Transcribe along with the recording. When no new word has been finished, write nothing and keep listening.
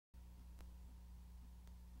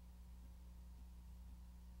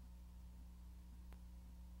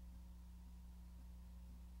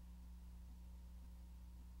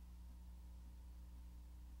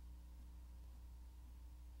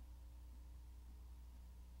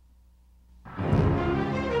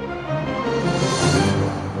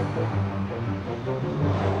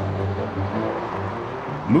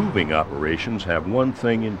Moving operations have one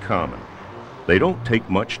thing in common. They don't take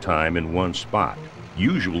much time in one spot,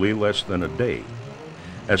 usually less than a day.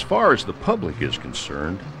 As far as the public is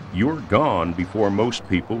concerned, you're gone before most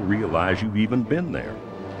people realize you've even been there.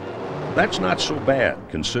 That's not so bad,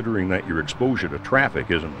 considering that your exposure to traffic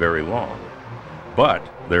isn't very long. But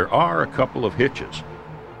there are a couple of hitches.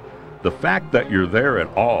 The fact that you're there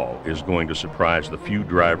at all is going to surprise the few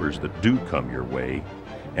drivers that do come your way,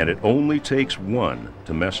 and it only takes one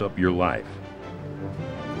to mess up your life.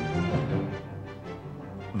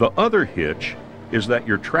 The other hitch is that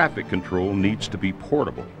your traffic control needs to be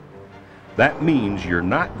portable. That means you're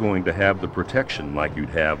not going to have the protection like you'd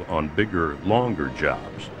have on bigger, longer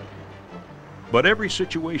jobs. But every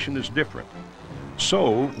situation is different.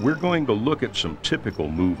 So we're going to look at some typical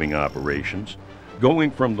moving operations,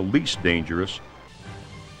 going from the least dangerous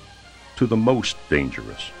to the most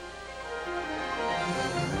dangerous.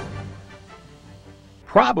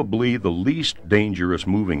 Probably the least dangerous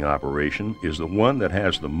moving operation is the one that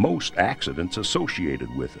has the most accidents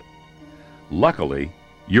associated with it. Luckily,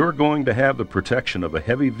 you're going to have the protection of a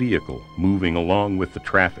heavy vehicle moving along with the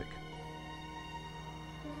traffic.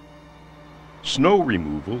 Snow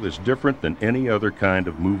removal is different than any other kind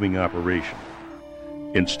of moving operation.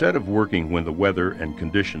 Instead of working when the weather and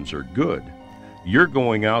conditions are good, you're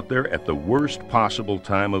going out there at the worst possible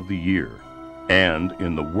time of the year and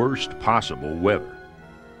in the worst possible weather.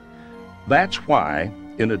 That's why,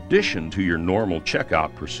 in addition to your normal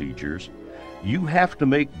checkout procedures, you have to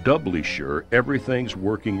make doubly sure everything's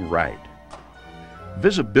working right.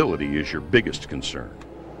 Visibility is your biggest concern.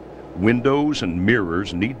 Windows and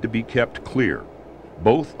mirrors need to be kept clear,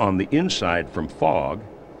 both on the inside from fog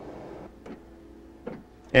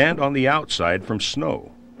and on the outside from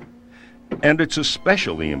snow. And it's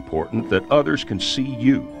especially important that others can see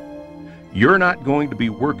you. You're not going to be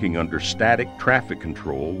working under static traffic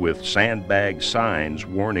control with sandbag signs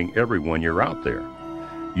warning everyone you're out there.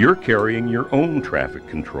 You're carrying your own traffic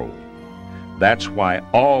control. That's why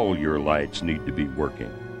all your lights need to be working.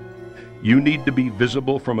 You need to be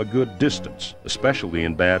visible from a good distance, especially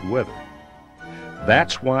in bad weather.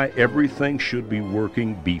 That's why everything should be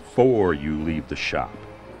working before you leave the shop.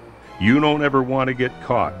 You don't ever want to get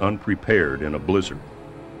caught unprepared in a blizzard.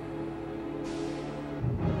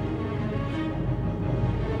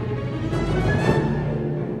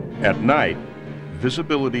 At night,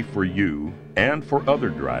 visibility for you and for other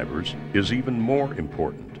drivers is even more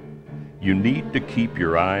important. You need to keep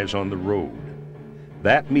your eyes on the road.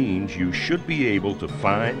 That means you should be able to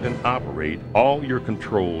find and operate all your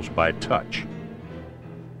controls by touch.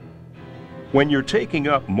 When you're taking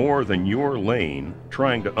up more than your lane,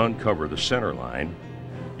 trying to uncover the center line,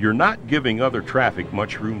 you're not giving other traffic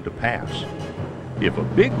much room to pass. If a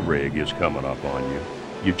big rig is coming up on you,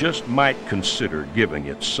 you just might consider giving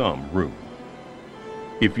it some room.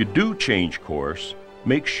 If you do change course,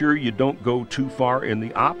 make sure you don't go too far in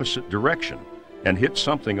the opposite direction and hit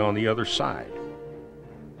something on the other side.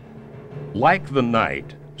 Like the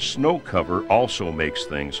night, snow cover also makes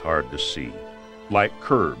things hard to see, like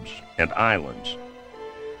curbs and islands.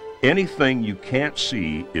 Anything you can't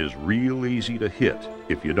see is real easy to hit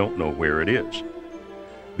if you don't know where it is.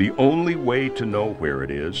 The only way to know where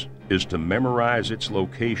it is to memorize its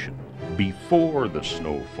location before the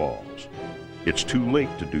snow falls. It's too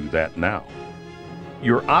late to do that now.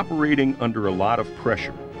 You're operating under a lot of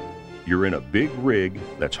pressure. You're in a big rig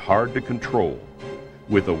that's hard to control.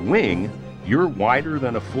 With a wing, you're wider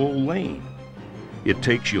than a full lane. It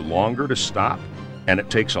takes you longer to stop, and it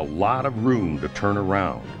takes a lot of room to turn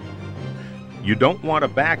around. You don't want to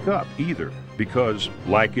back up either, because,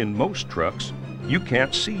 like in most trucks, you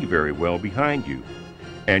can't see very well behind you,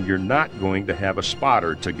 and you're not going to have a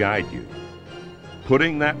spotter to guide you.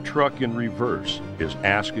 Putting that truck in reverse is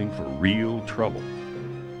asking for real trouble.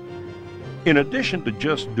 In addition to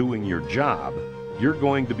just doing your job, you're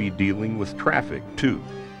going to be dealing with traffic too.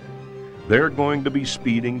 They're going to be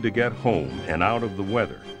speeding to get home and out of the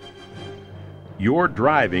weather. Your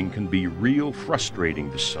driving can be real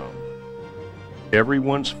frustrating to some.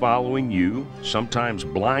 Everyone's following you, sometimes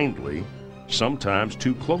blindly, sometimes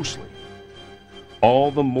too closely.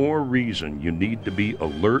 All the more reason you need to be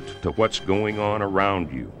alert to what's going on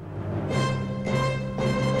around you.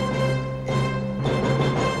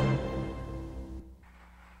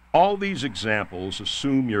 All these examples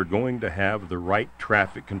assume you're going to have the right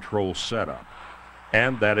traffic control setup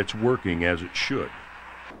and that it's working as it should.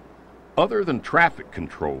 Other than traffic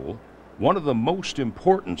control, one of the most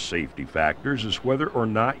important safety factors is whether or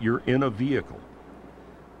not you're in a vehicle.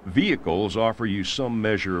 Vehicles offer you some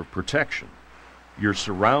measure of protection. You're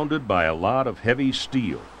surrounded by a lot of heavy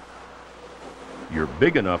steel. you're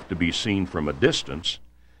big enough to be seen from a distance,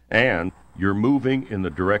 and you're moving in the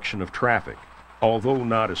direction of traffic, although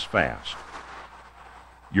not as fast.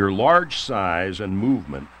 Your large size and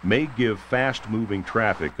movement may give fast-moving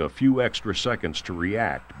traffic a few extra seconds to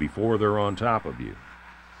react before they're on top of you.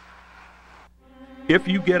 If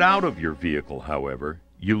you get out of your vehicle, however,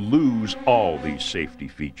 you lose all these safety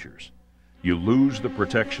features. You lose the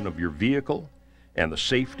protection of your vehicle and the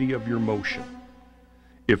safety of your motion.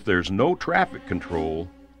 If there's no traffic control,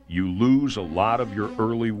 you lose a lot of your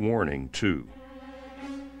early warning too.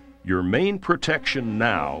 Your main protection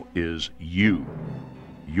now is you,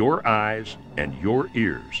 your eyes and your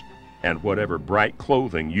ears, and whatever bright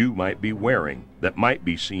clothing you might be wearing that might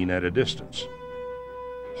be seen at a distance.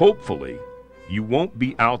 Hopefully, you won't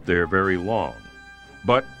be out there very long,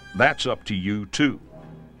 but that's up to you too.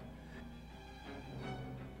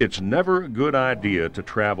 It's never a good idea to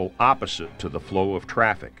travel opposite to the flow of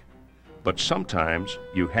traffic, but sometimes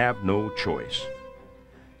you have no choice.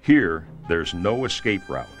 Here, there's no escape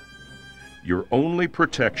route. Your only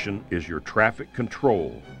protection is your traffic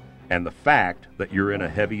control and the fact that you're in a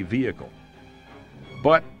heavy vehicle.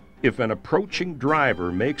 But if an approaching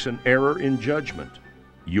driver makes an error in judgment,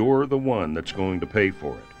 you're the one that's going to pay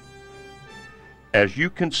for it. As you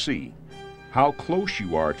can see, how close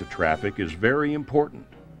you are to traffic is very important,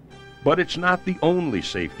 but it's not the only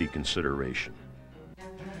safety consideration.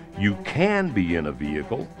 You can be in a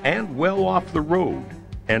vehicle and well off the road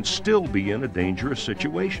and still be in a dangerous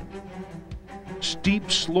situation.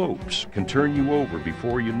 Steep slopes can turn you over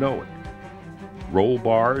before you know it. Roll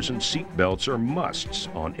bars and seat belts are musts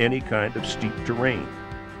on any kind of steep terrain.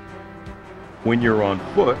 When you're on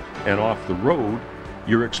foot and off the road,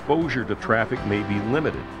 your exposure to traffic may be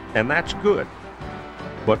limited, and that's good.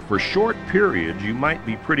 But for short periods, you might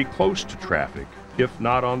be pretty close to traffic, if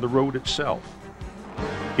not on the road itself.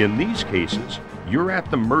 In these cases, you're at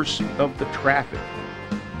the mercy of the traffic.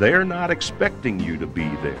 They're not expecting you to be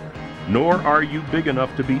there, nor are you big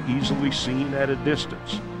enough to be easily seen at a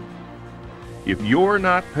distance. If you're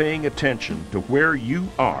not paying attention to where you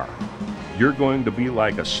are, you're going to be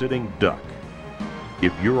like a sitting duck.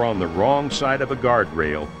 If you're on the wrong side of a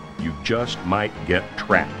guardrail, you just might get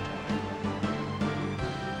trapped.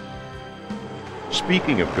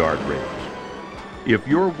 Speaking of guardrails, if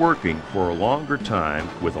you're working for a longer time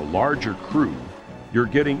with a larger crew, you're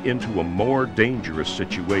getting into a more dangerous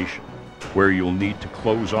situation where you'll need to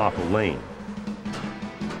close off a lane.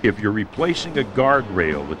 If you're replacing a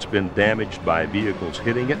guardrail that's been damaged by vehicles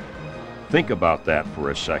hitting it, think about that for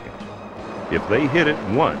a second. If they hit it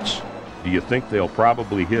once, do you think they'll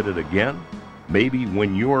probably hit it again? Maybe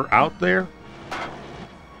when you're out there?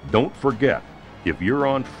 Don't forget, if you're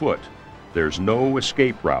on foot, there's no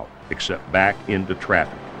escape route except back into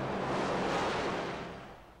traffic.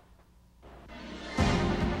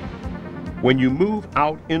 When you move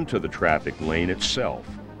out into the traffic lane itself,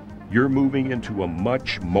 you're moving into a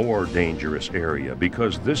much more dangerous area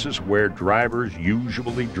because this is where drivers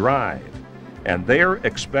usually drive, and they're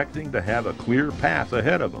expecting to have a clear path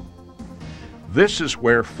ahead of them. This is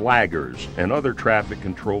where flaggers and other traffic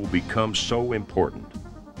control becomes so important.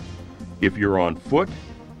 If you're on foot,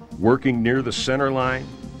 working near the center line,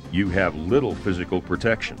 you have little physical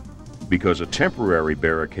protection because a temporary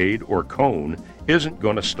barricade or cone isn't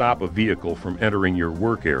going to stop a vehicle from entering your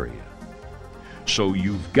work area. So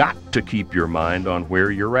you've got to keep your mind on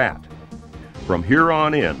where you're at. From here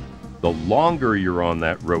on in, the longer you're on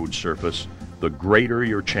that road surface, the greater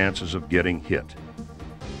your chances of getting hit.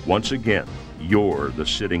 Once again, you're the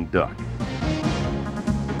sitting duck.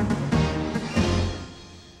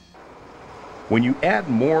 When you add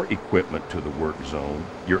more equipment to the work zone,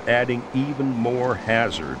 you're adding even more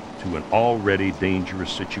hazard to an already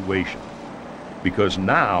dangerous situation, because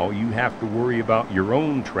now you have to worry about your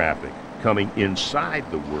own traffic coming inside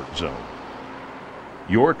the work zone.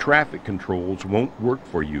 Your traffic controls won't work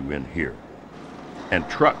for you in here, and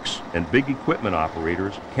trucks and big equipment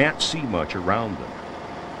operators can't see much around them.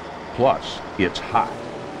 Plus, it's hot,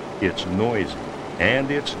 it's noisy, and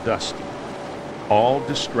it's dusty. All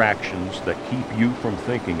distractions that keep you from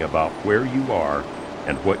thinking about where you are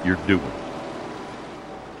and what you're doing.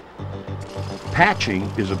 Patching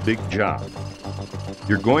is a big job.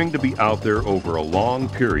 You're going to be out there over a long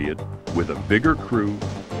period with a bigger crew,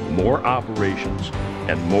 more operations,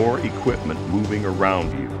 and more equipment moving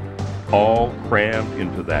around you, all crammed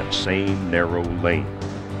into that same narrow lane.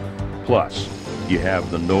 Plus, you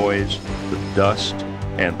have the noise, the dust,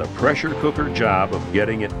 and the pressure cooker job of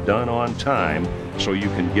getting it done on time so you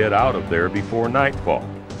can get out of there before nightfall.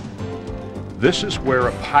 This is where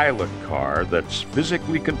a pilot car that's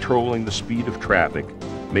physically controlling the speed of traffic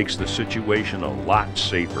makes the situation a lot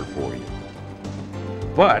safer for you.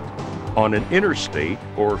 But on an interstate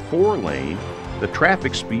or 4-lane, the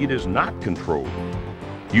traffic speed is not controlled.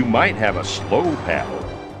 You might have a slow paddle,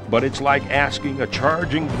 but it's like asking a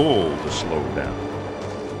charging bull to slow down.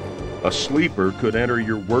 A sleeper could enter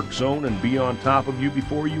your work zone and be on top of you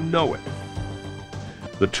before you know it.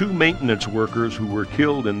 The 2 maintenance workers who were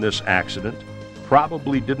killed in this accident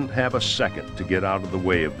probably didn't have a second to get out of the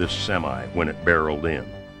way of this semi when it barreled in.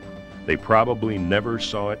 They probably never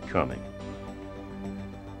saw it coming.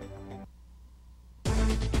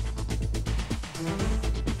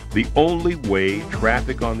 The only way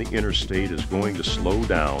traffic on the interstate is going to slow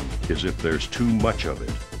down is if there's too much of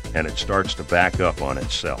it and it starts to back up on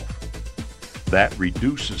itself. That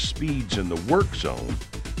reduces speeds in the work zone,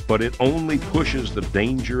 but it only pushes the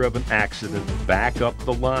danger of an accident back up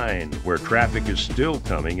the line where traffic is still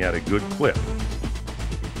coming at a good clip.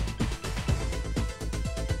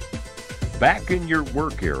 Back in your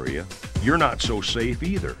work area, you're not so safe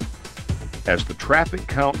either. As the traffic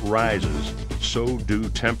count rises, so do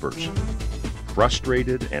tempers.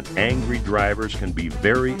 Frustrated and angry drivers can be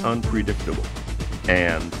very unpredictable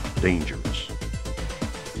and dangerous.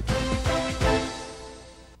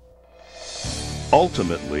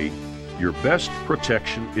 Ultimately, your best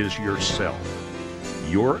protection is yourself,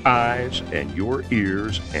 your eyes and your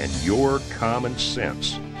ears and your common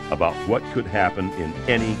sense about what could happen in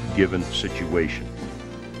any given situation.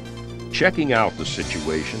 Checking out the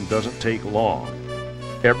situation doesn't take long.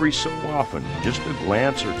 Every so often, just a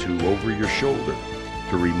glance or two over your shoulder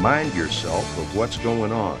to remind yourself of what's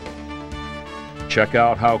going on. Check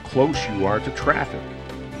out how close you are to traffic.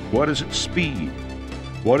 What is its speed?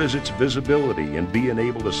 What is its visibility and being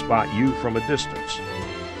able to spot you from a distance?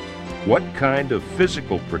 What kind of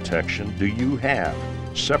physical protection do you have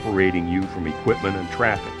separating you from equipment and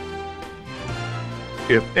traffic?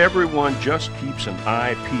 If everyone just keeps an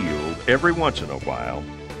eye peeled every once in a while,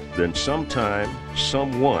 then sometime,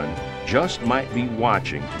 someone just might be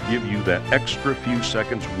watching to give you that extra few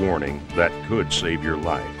seconds warning that could save your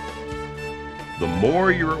life. The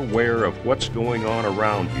more you're aware of what's going on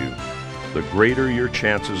around you, the greater your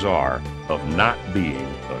chances are of not being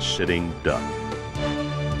a sitting duck.